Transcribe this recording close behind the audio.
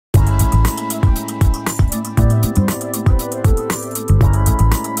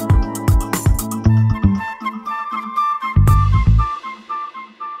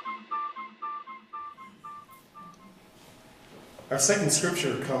second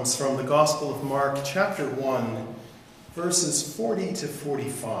scripture comes from the Gospel of Mark, chapter 1, verses 40 to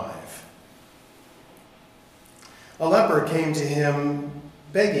 45. A leper came to him,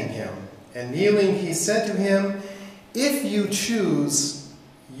 begging him, and kneeling, he said to him, "If you choose,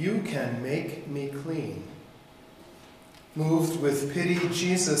 you can make me clean." Moved with pity,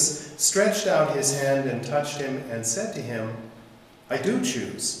 Jesus stretched out his hand and touched him and said to him, "I do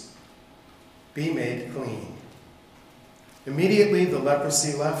choose. Be made clean." Immediately the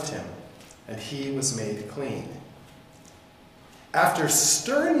leprosy left him, and he was made clean. After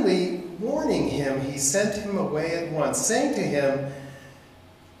sternly warning him, he sent him away at once, saying to him,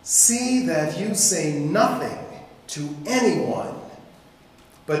 "See that you say nothing to anyone,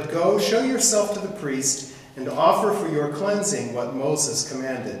 but go show yourself to the priest and offer for your cleansing what Moses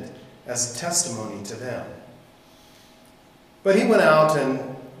commanded as a testimony to them." But he went out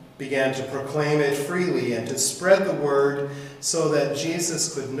and began to proclaim it freely and to spread the word so that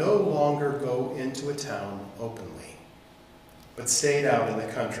Jesus could no longer go into a town openly, but stayed out in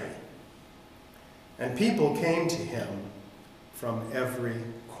the country. And people came to him from every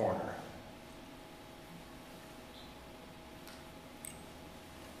corner.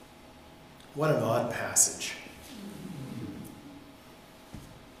 What an odd passage.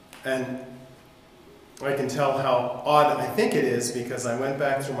 And I can tell how odd I think it is because I went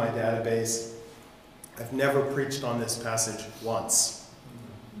back through my database. I've never preached on this passage once.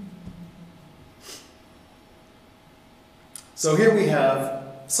 So here we have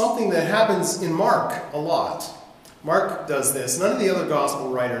something that happens in Mark a lot. Mark does this. None of the other gospel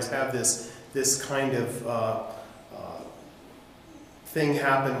writers have this kind of thing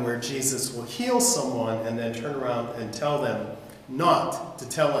happen where Jesus will heal someone and then turn around and tell them not to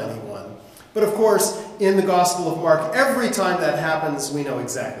tell anyone. But of course, in the Gospel of Mark, every time that happens, we know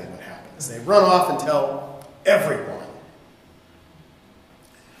exactly what happens. They run off and tell everyone.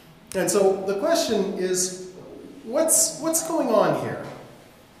 And so the question is, what's going on here?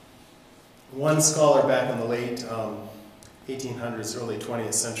 One scholar back in the late 1800s, early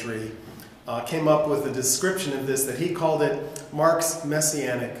 20th century, came up with a description of this that he called it Mark's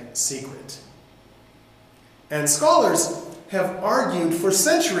messianic secret. And scholars have argued for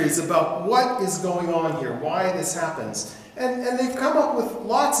centuries about what is going on here, why this happens. And they've come up with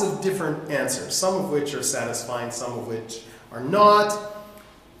lots of different answers, some of which are satisfying, some of which are not.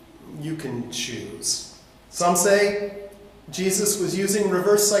 You can choose. Some say Jesus was using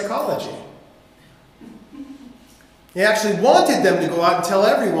reverse psychology. He actually wanted them to go out and tell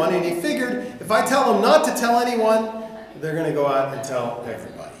everyone, and he figured, if I tell them not to tell anyone, they're going to go out and tell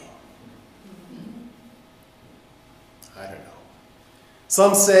everybody. I don't know.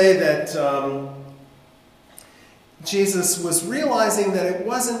 Some say that Jesus was realizing that it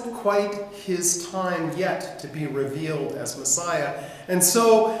wasn't quite his time yet to be revealed as Messiah. And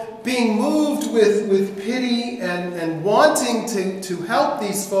so being moved with pity and wanting to help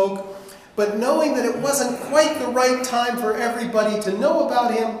these folk, but knowing that it wasn't quite the right time for everybody to know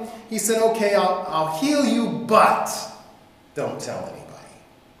about him, he said, "Okay, I'll heal you, but don't tell anybody."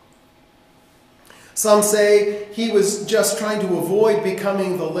 Some say he was just trying to avoid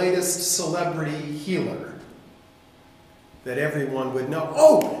becoming the latest celebrity healer. That everyone would know,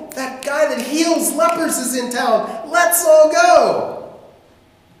 "Oh, that guy that heals lepers is in town. Let's all go."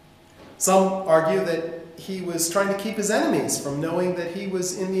 Some argue that he was trying to keep his enemies from knowing that he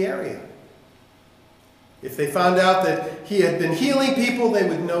was in the area. If they found out that he had been healing people, they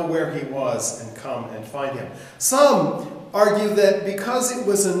would know where he was and come and find him. Some argue that because it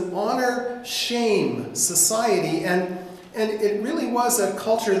was an honor-shame society, and it really was a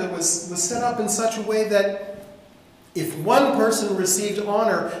culture that was set up in such a way that if one person received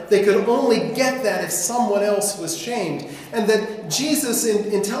honor, they could only get that if someone else was shamed. And that Jesus,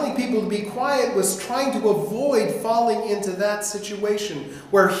 in telling people to be quiet, was trying to avoid falling into that situation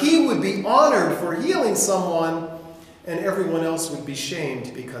where he would be honored for healing someone and everyone else would be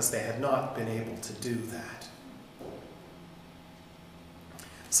shamed because they had not been able to do that.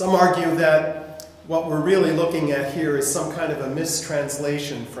 Some argue that what we're really looking at here is some kind of a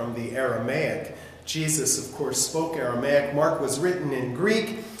mistranslation from the Aramaic. Jesus, of course, spoke Aramaic. Mark was written in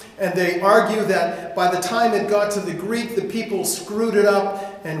Greek. And they argue that by the time it got to the Greek, the people screwed it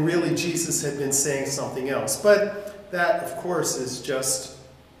up, and really Jesus had been saying something else. But that, of course, is just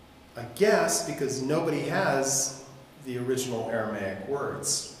a guess because nobody has the original Aramaic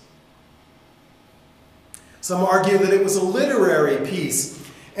words. Some argue that it was a literary piece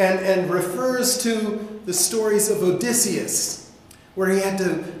and refers to the stories of Odysseus, where he had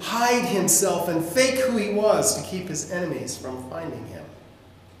to hide himself and fake who he was to keep his enemies from finding him.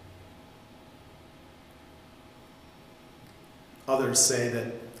 Others say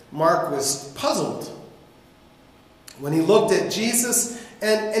that Mark was puzzled when he looked at Jesus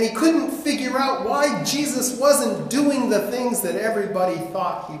and he couldn't figure out why Jesus wasn't doing the things that everybody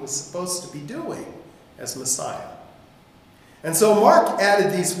thought he was supposed to be doing as Messiah. And so Mark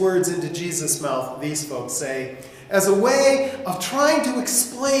added these words into Jesus' mouth, these folks say, as a way of trying to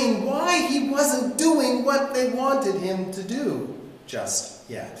explain why he wasn't doing what they wanted him to do just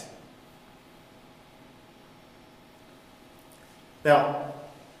yet. Now,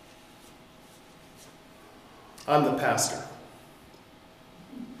 I'm the pastor.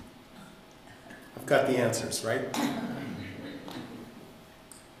 I've got the answers, right?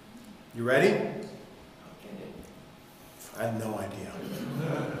 You ready? I have no idea.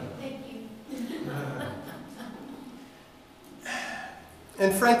 Thank you.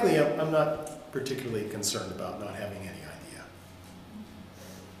 And frankly, I'm not particularly concerned about not having any idea.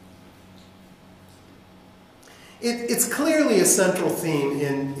 It's clearly a central theme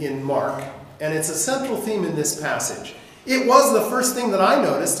in Mark, and it's a central theme in this passage. It was the first thing that I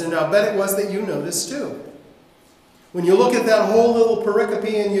noticed, and I'll bet it was that you noticed too. When you look at that whole little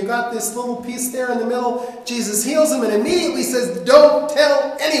pericope and you got this little piece there in the middle, Jesus heals him and immediately says, "Don't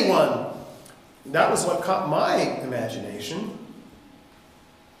tell anyone." That was what caught my imagination.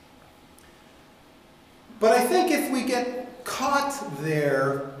 But I think if we get caught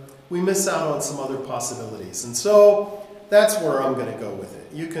there, we miss out on some other possibilities. And so that's where I'm going to go with it.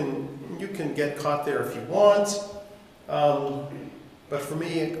 You can get caught there if you want. But for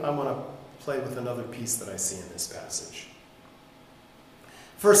me, I want to play with another piece that I see in this passage.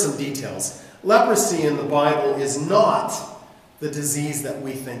 First, some details. Leprosy in the Bible is not the disease that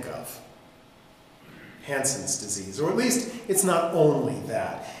we think of. Hansen's disease, or at least it's not only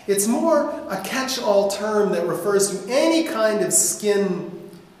that. It's more a catch-all term that refers to any kind of skin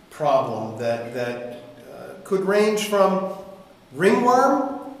problem that could range from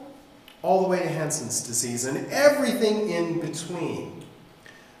ringworm all the way to Hansen's disease and everything in between.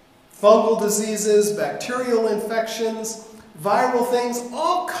 Fungal diseases, bacterial infections, viral things,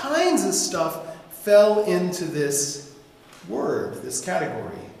 all kinds of stuff fell into this word, this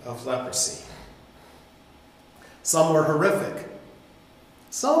category of leprosy. Some were horrific.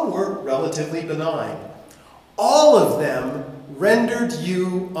 Some were relatively benign. All of them rendered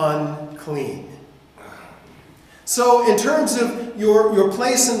you unclean. So in terms of your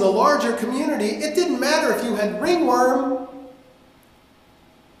place in the larger community, it didn't matter if you had ringworm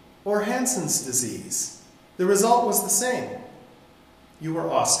or Hansen's disease. The result was the same. You were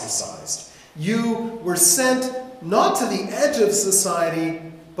ostracized. You were sent not to the edge of society,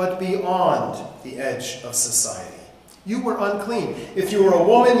 but beyond the edge of society. You were unclean. If you were a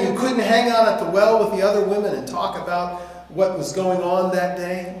woman, you couldn't hang out at the well with the other women and talk about what was going on that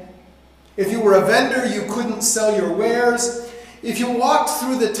day. If you were a vendor, you couldn't sell your wares. If you walked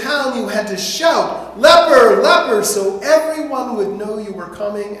through the town, you had to shout, "Leper, leper," so everyone would know you were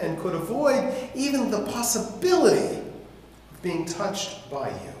coming and could avoid even the possibility of being touched by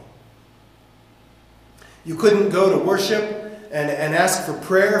you. You couldn't go to worship and ask for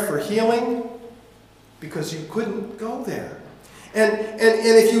prayer for healing because you couldn't go there. And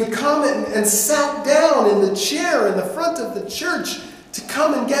if you had come and sat down in the chair in the front of the church to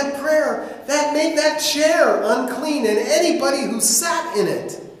come and get prayer, that made that chair unclean, and anybody who sat in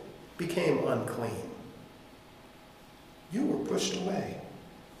it became unclean. You were pushed away.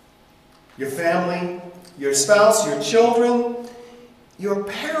 Your family, your spouse, your children, your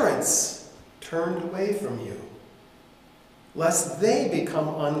parents turned away from you, lest they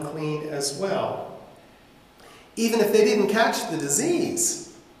become unclean as well. Even if they didn't catch the disease,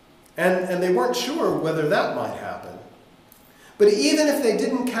 and they weren't sure whether that might happen. But even if they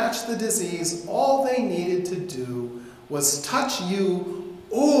didn't catch the disease, all they needed to do was touch you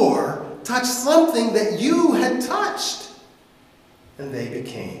or touch something that you had touched. And they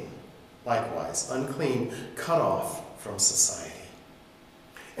became, likewise, unclean, cut off from society.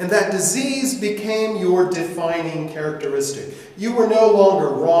 And that disease became your defining characteristic. You were no longer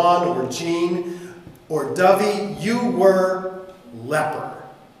Ron or Jean or Dovey. You were leper.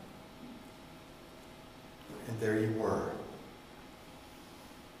 And there you were.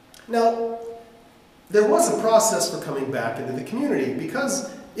 Now, there was a process for coming back into the community, because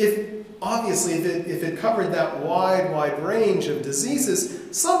if it covered that wide range of diseases,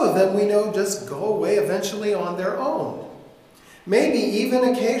 some of them we know just go away eventually on their own. Maybe even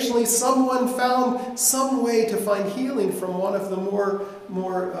occasionally someone found some way to find healing from one of the more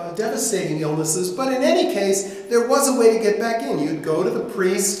devastating illnesses, but in any case, there was a way to get back in. You'd go to the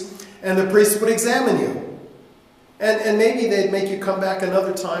priest, and the priest would examine you. And maybe they'd make you come back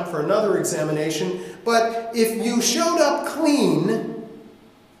another time for another examination. But if you showed up clean,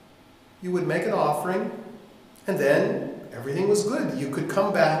 you would make an offering, and then everything was good. You could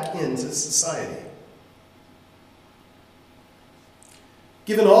come back into society.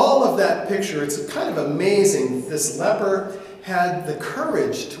 Given all of that picture, it's kind of amazing this leper had the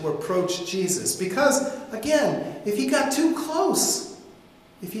courage to approach Jesus. Because, again, if he got too close,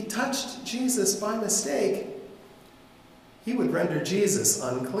 if he touched Jesus by mistake, he would render Jesus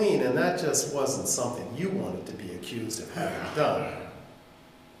unclean, and that just wasn't something you wanted to be accused of having done.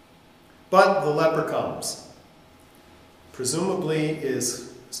 But the leper comes. Presumably,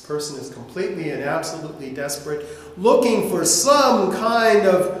 this person is completely and absolutely desperate, looking for some kind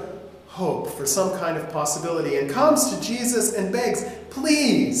of hope, for some kind of possibility, and comes to Jesus and begs,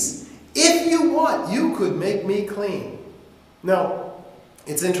 "Please, if you want, you could make me clean." Now,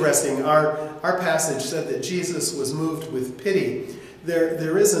 it's interesting, our passage said that Jesus was moved with pity.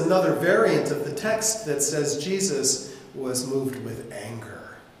 There is another variant of the text that says Jesus was moved with anger.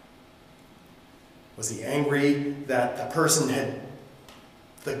 Was he angry that the person had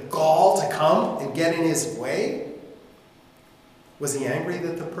the gall to come and get in his way? Was he angry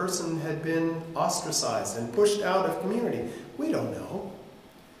that the person had been ostracized and pushed out of community? We don't know.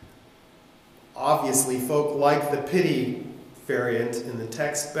 Obviously, folk like the pity variant in the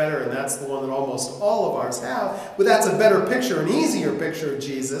text better, and that's the one that almost all of ours have. But that's a better picture, an easier picture of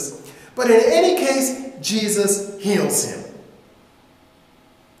Jesus. But in any case, Jesus heals him.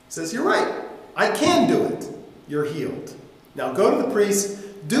 He says, "You're right. I can do it. You're healed. Now go to the priest,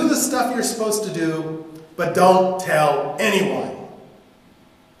 do the stuff you're supposed to do, but don't tell anyone."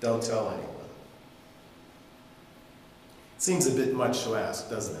 Don't tell anyone. Seems a bit much to ask,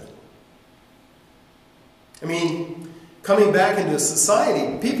 doesn't it? I mean, coming back into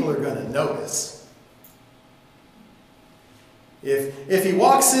society, people are going to notice. If he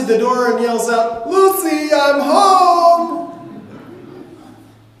walks in the door and yells out, "Lucy, I'm home!"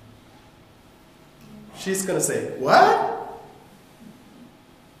 she's going to say, "What?"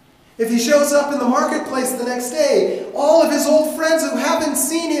 If he shows up in the marketplace the next day, all of his old friends who haven't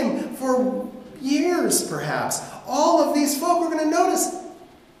seen him for years, perhaps, all of these folk are going to notice,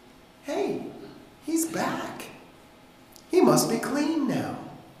 "Hey, he's back. He must be clean now.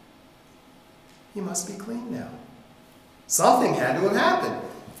 He must be clean now." Something had to have happened.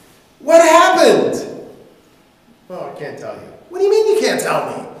 What happened? Well, I can't tell you. What do you mean you can't tell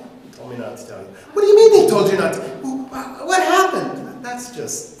me? He told me not to tell you. What do you mean he told you not to? What happened? That's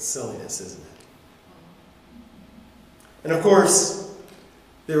just silliness, isn't it? And of course,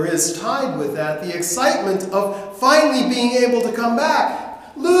 there is tied with that the excitement of finally being able to come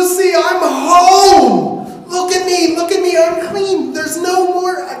back. "Lucy, I'm home! Look at me, I'm clean. There's no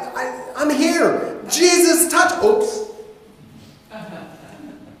more, I'm here. Jesus touch," oops.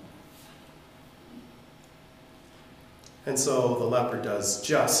 And so the leper does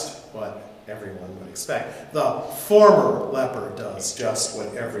just what everyone would expect. The former leper does just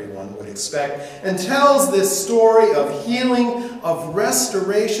what everyone would expect and tells this story of healing, of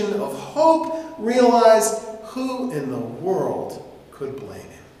restoration, of hope, realized who in the world could blame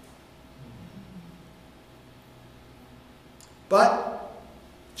him. But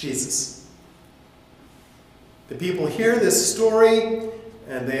Jesus. The people hear this story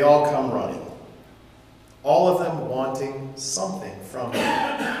and they all come running. All of them wanting something from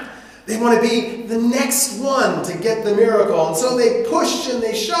him. They want to be the next one to get the miracle. And so they push and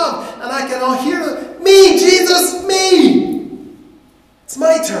they shove. And I can all hear them, "Me, Jesus, me! It's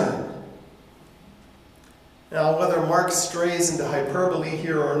my turn." Now, whether Mark strays into hyperbole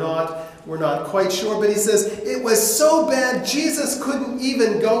here or not, we're not quite sure. But he says, it was so bad Jesus couldn't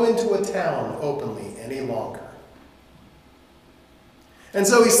even go into a town openly any longer. And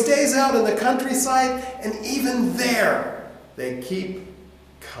so he stays out in the countryside, and even there, they keep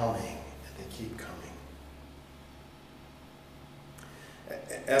coming. Keep coming.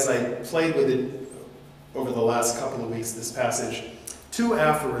 As I played with it over the last couple of weeks, this passage, two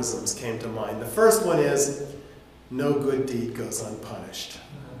aphorisms came to mind. The first one is, "No good deed goes unpunished."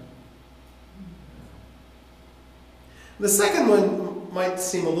 The second one might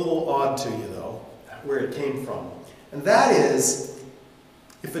seem a little odd to you, though, where it came from. And that is,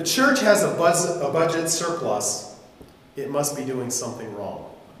 if a church has a budget surplus, it must be doing something wrong.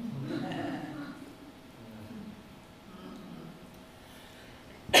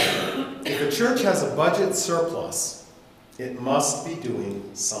 If a church has a budget surplus, it must be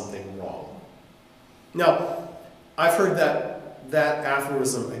doing something wrong. Now, I've heard that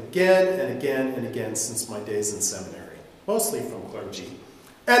aphorism again and again and again since my days in seminary, mostly from clergy.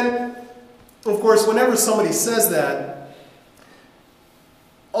 And Of course, whenever somebody says that,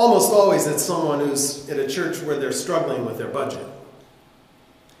 almost always it's someone who's at a church where they're struggling with their budget.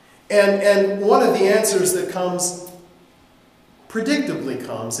 And one of the answers that predictably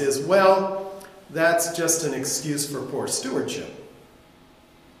comes is, well, that's just an excuse for poor stewardship.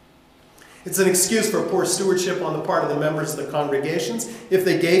 It's an excuse for poor stewardship on the part of the members of the congregations. If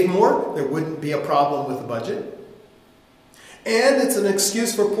they gave more, there wouldn't be a problem with the budget. And it's an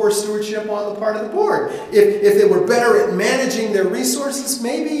excuse for poor stewardship on the part of the board. If they were better at managing their resources,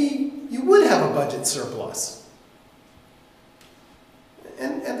 maybe you would have a budget surplus.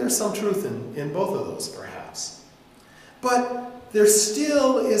 And there's some truth in both of those, perhaps. But there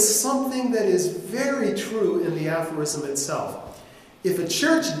still is something that is very true in the aphorism itself. If a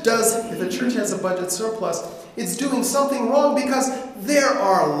church has a budget surplus, it's doing something wrong because there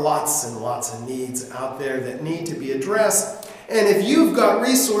are lots and lots of needs out there that need to be addressed. And if you've got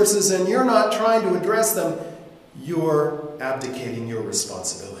resources and you're not trying to address them, you're abdicating your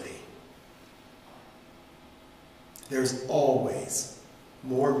responsibility. There's always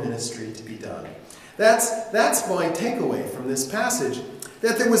more ministry to be done. That's my takeaway from this passage,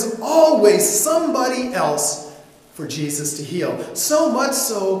 that there was always somebody else for Jesus to heal. So much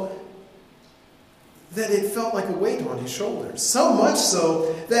so that it felt like a weight on his shoulders. So much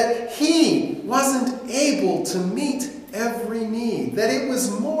so that he wasn't able to meet every need. That it was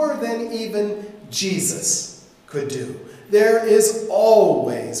more than even Jesus could do. There is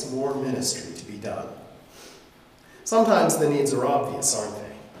always more ministry to be done. Sometimes the needs are obvious, aren't they?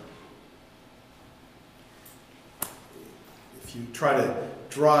 If you try to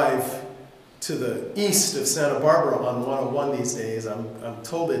drive to the east of Santa Barbara on 101 these days, I'm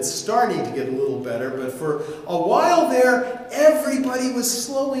told it's starting to get a little better, but for a while there, everybody was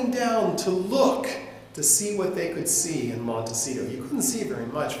slowing down to look to see what they could see in Montecito. You couldn't see very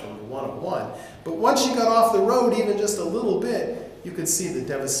much from 101, but once you got off the road even just a little bit, you could see the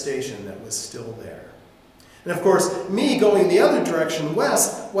devastation that was still there. And of course, me going the other direction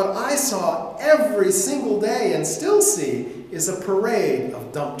west, what I saw every single day and still see is a parade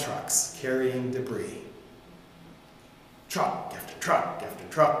of dump trucks carrying debris. Truck after truck after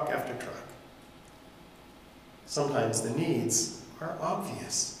truck after truck. Sometimes the needs are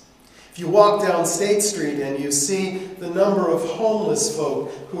obvious. If you walk down State Street and you see the number of homeless folk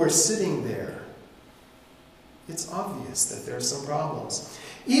who are sitting there, it's obvious that there are some problems.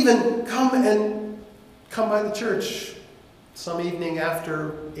 Even come by the church some evening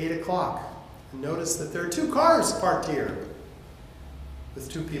after 8 o'clock and notice that there are 2 cars parked here with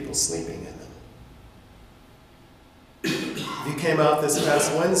 2 people sleeping in them. If you came out this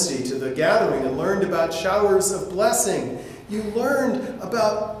past Wednesday to the gathering and learned about showers of blessing, you learned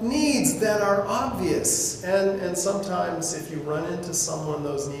about needs that are obvious. And sometimes if you run into someone,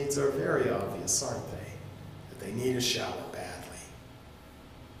 those needs are very obvious, aren't they? That they need a shower badly.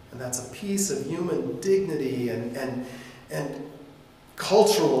 And that's a piece of human dignity and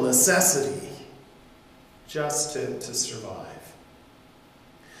cultural necessity just to survive.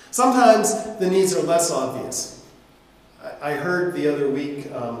 Sometimes the needs are less obvious. I heard the other week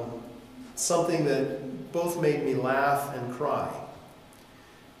something that both made me laugh and cry.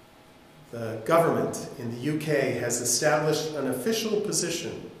 The government in the UK has established an official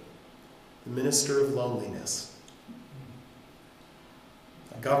position, the Minister of Loneliness.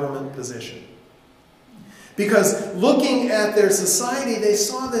 A government position. Because looking at their society, they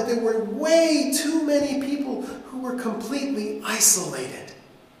saw that there were way too many people who were completely isolated.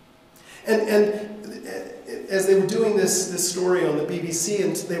 And as they were doing this story on the BBC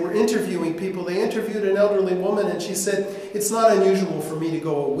and they were interviewing people, they interviewed an elderly woman and she said, "It's not unusual for me to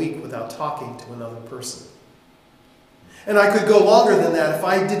go a week without talking to another person. And I could go longer than that if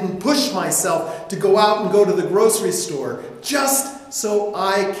I didn't push myself to go out and go to the grocery store just so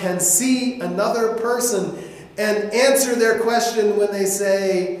I can see another person and answer their question when they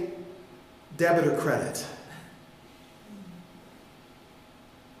say debit or credit."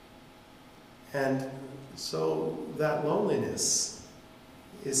 And so that loneliness,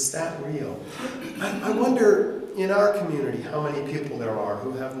 is that real? I wonder in our community how many people there are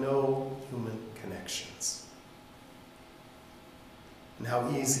who have no human connections. And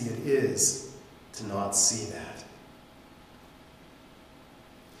how easy it is to not see that.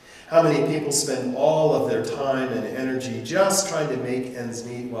 How many people spend all of their time and energy just trying to make ends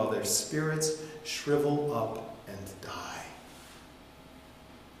meet while their spirits shrivel up and die?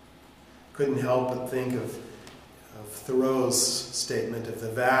 Couldn't help but think of Thoreau's statement of the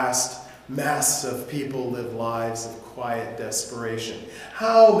vast mass of people live lives of quiet desperation.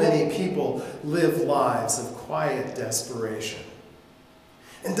 How many people live lives of quiet desperation?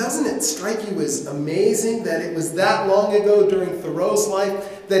 And doesn't it strike you as amazing that it was that long ago during Thoreau's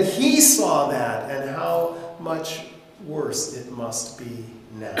life that he saw that, and how much worse it must be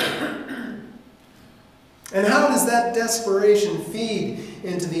now? And how does that desperation feed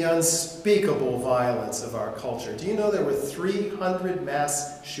into the unspeakable violence of our culture? Do you know there were 300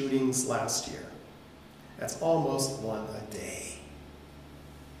 mass shootings last year? That's almost one a day.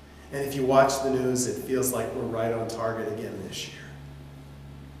 And if you watch the news, it feels like we're right on target again this year.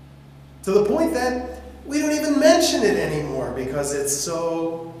 To the point that we don't even mention it anymore because it's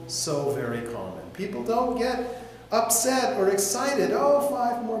so very common. People don't get upset or excited. Oh,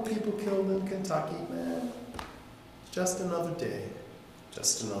 5 more people killed in Kentucky. Man, just another day,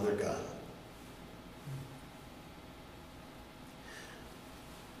 just another gun.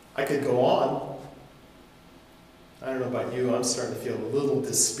 I could go on. I don't know about you, I'm starting to feel a little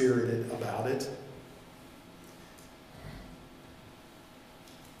dispirited about it.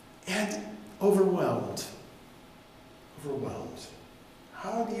 And overwhelmed. Overwhelmed.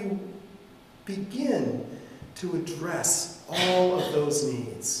 How do you begin to address all of those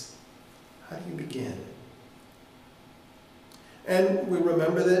needs? How do you begin? And we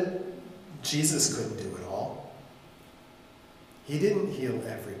remember that Jesus couldn't do it all. He didn't heal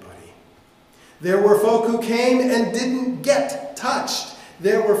everybody. There were folk who came and didn't get touched.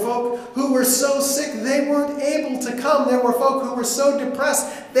 There were folk who were so sick they weren't able to come. There were folk who were so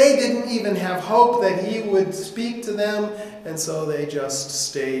depressed they didn't even have hope that he would speak to them, and so they just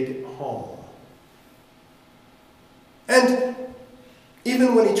stayed home. And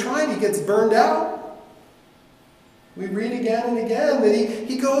even when he tried, he gets burned out. We read again and again that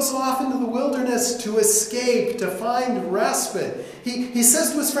he goes off into the wilderness to escape, to find respite. He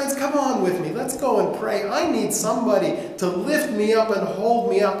says to his friends, come on with me, let's go and pray. I need somebody to lift me up and hold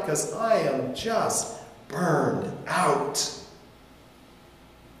me up because I am just burned out.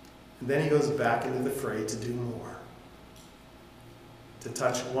 And then he goes back into the fray to do more. To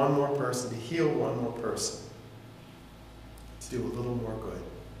touch one more person, to heal one more person. To do a little more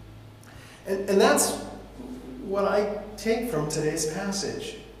good. And that's what I take from today's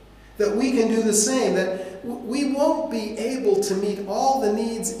passage. That we can do the same, that we won't be able to meet all the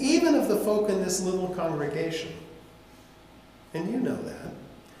needs, even of the folk in this little congregation. And you know that.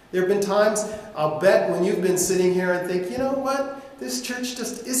 There have been times, I'll bet, when you've been sitting here and think, you know what, this church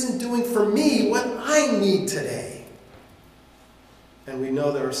just isn't doing for me what I need today. And we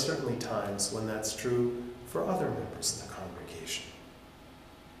know there are certainly times when that's true for other members of the congregation.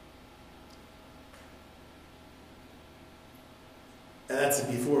 And that's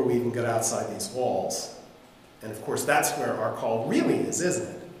before we even get outside these walls. And of course, that's where our call really is, isn't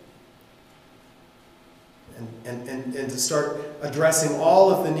it? And to start addressing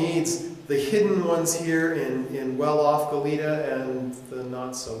all of the needs, the hidden ones here in well-off Goleta and the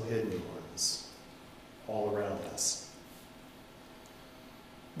not-so-hidden ones all around us.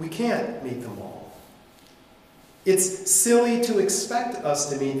 We can't meet them all. It's silly to expect us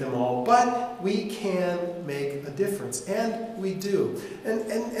to meet them all, but we can make a difference, and we do.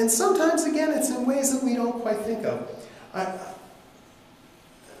 And sometimes, again, it's in ways that we don't quite think of. I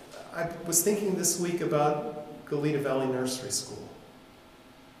was thinking this week about Goleta Valley Nursery School,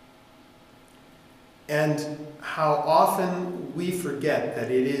 and how often we forget that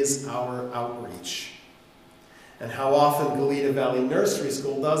it is our outreach, and how often Goleta Valley Nursery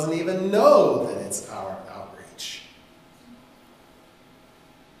School doesn't even know that it's our outreach.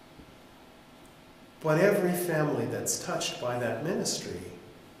 But every family that's touched by that ministry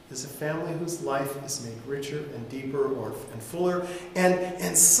is a family whose life is made richer and deeper and fuller.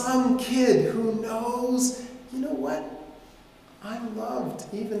 And some kid who knows, you know what? I'm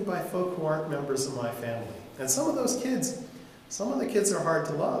loved even by folk who aren't members of my family. And some of the kids are hard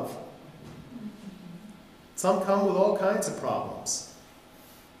to love. Some come with all kinds of problems.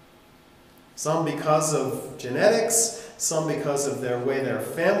 Some because of genetics, some because of their way their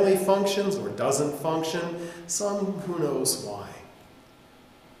family functions or doesn't function, some who knows why.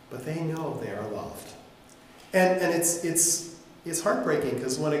 But they know they are loved. And it's heartbreaking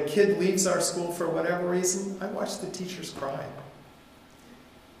because when a kid leaves our school for whatever reason, I watch the teachers cry.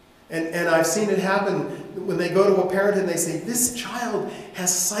 And I've seen it happen when they go to a parent and they say, this child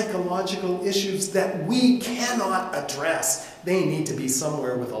has psychological issues that we cannot address. They need to be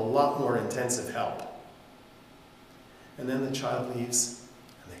somewhere with a lot more intensive help. And then the child leaves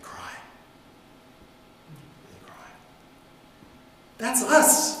and they cry. They cry. That's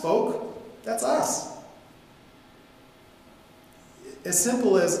us, folk. That's us. As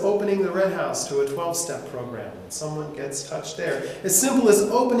simple as opening the Red House to a 12-step program when someone gets touched there. As simple as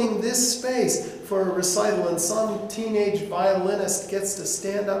opening this space for a recital and some teenage violinist gets to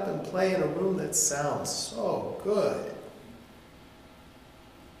stand up and play in a room that sounds so good.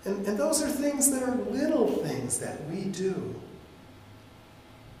 And those are things that are little things that we do.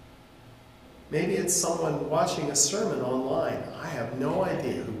 Maybe it's someone watching a sermon online. I have no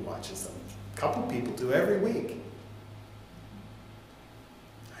idea who watches them. A couple people do every week.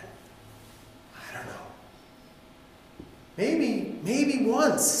 I don't know. Maybe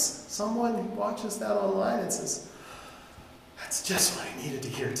once someone watches that online and says, that's just what I needed to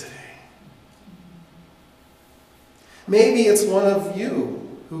hear today. Maybe it's one of you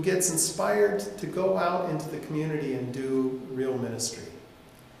who gets inspired to go out into the community and do real ministry.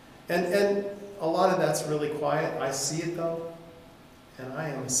 And a lot of that's really quiet. I see it though, and I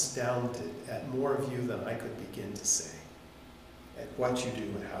am astounded at more of you than I could begin to say, at what you do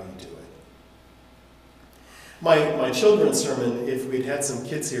and how you do it. My children's sermon, if we'd had some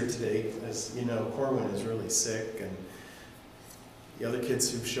kids here today, as you know, Corwin is really sick, and the other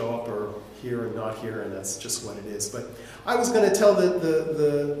kids who show up are here and not here, and that's just what it is. But I was going to tell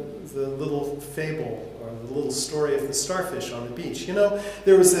the little fable, or the little story of the starfish on the beach. You know,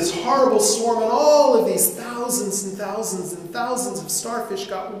 there was this horrible storm, and all of these thousands and thousands and thousands of starfish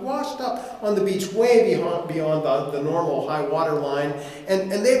got washed up on the beach way beyond the normal high water line,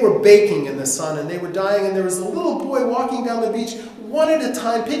 and they were baking in the sun, and they were dying, and there was a little boy walking down the beach, one at a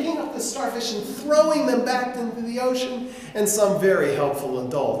time, picking up the starfish and throwing them back into the ocean. And some very helpful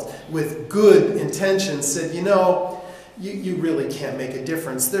adult with good intentions said, you know, you really can't make a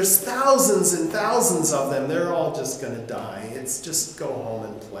difference. There's thousands and thousands of them. They're all just going to die. It's just go home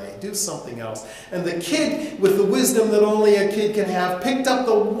and play. Do something else. And the kid, with the wisdom that only a kid can have, picked up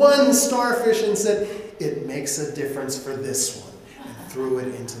the one starfish and said, it makes a difference for this one, and threw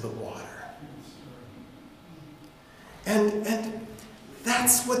it into the water. And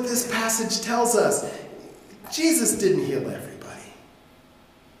that's what this passage tells us. Jesus didn't heal everybody,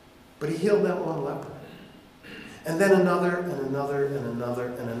 but he healed that one leper. And then another, and another, and another,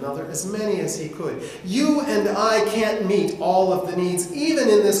 and another, as many as he could. You and I can't meet all of the needs, even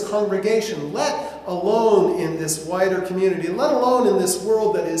in this congregation, let alone in this wider community, let alone in this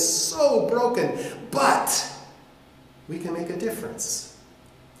world that is so broken. But we can make a difference.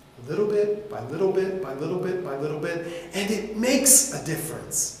 Little bit by little bit by little bit by little bit, and it makes a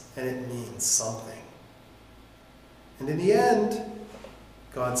difference, and it means something. And in the end,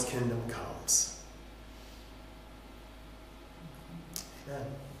 God's kingdom comes. Amen.